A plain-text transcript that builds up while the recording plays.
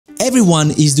everyone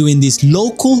is doing this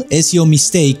local SEO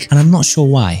mistake, and I'm not sure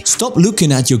why. Stop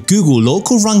looking at your Google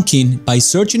local ranking by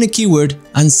searching a keyword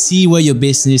and see where your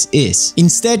business is.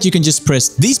 Instead, you can just press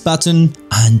this button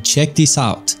and check this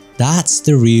out. That's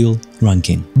the real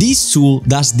ranking. This tool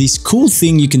does this cool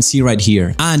thing you can see right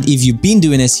here. And if you've been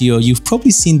doing SEO, you've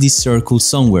probably seen this circle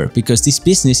somewhere because this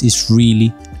business is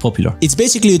really popular. It's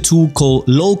basically a tool called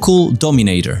Local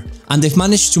Dominator. And they've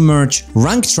managed to merge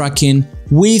rank tracking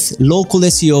with local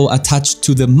SEO attached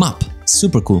to the map.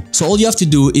 Super cool. So all you have to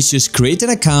do is just create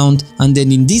an account, and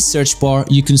then in this search bar,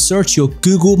 you can search your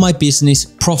Google My Business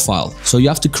profile. So you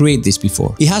have to create this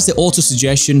before. It has the auto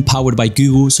suggestion powered by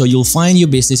Google, so you'll find your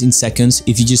business in seconds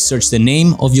if you just search the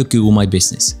name of your Google My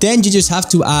Business. Then you just have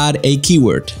to add a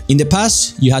keyword. In the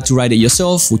past, you had to write it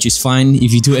yourself, which is fine.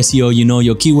 If you do SEO, you know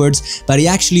your keywords, but it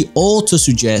actually auto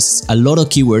suggests a lot of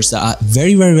keywords that are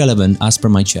very, very relevant as per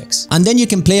my checks. And then you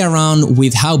can play around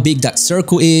with how big that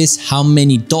circle is, how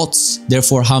many dots,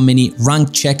 therefore how many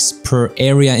rank checks per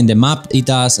area in the map it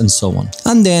does, and so on.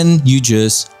 And then you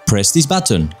just press this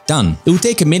button. Done. It will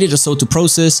take a minute or so to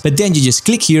process, but then you just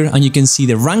click here and you can see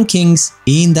the rankings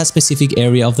in that specific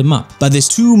area of the map. But there's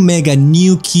two mega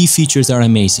new key features that are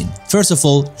amazing. First of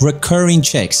all, recurring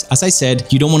checks. As I said,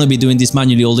 you don't want to be doing this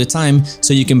manually all the time,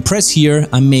 so you can press here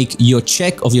and make your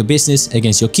check of your business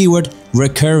against your keyword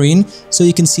recurring, so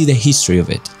you can see the history of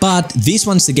it. But this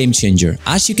one's the game changer.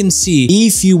 As you can see,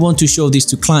 if you want to show this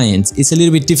to clients, it's a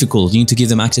little bit difficult. You need to give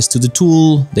them access to the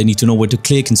tool, they need to know where to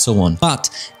click and so on. But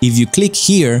if you click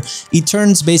here, it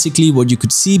turns basically what you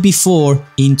could see before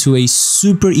into a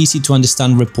super easy to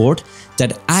understand report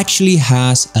that actually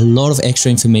has a lot of extra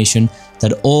information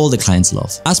that all the clients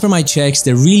love. As per my checks,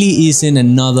 there really isn't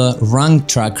another rank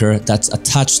tracker that's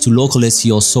attached to local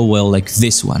SEO so well like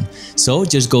this one. So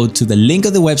just go to the link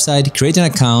of the website, create an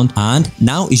account, and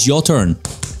now it's your turn.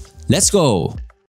 Let's go.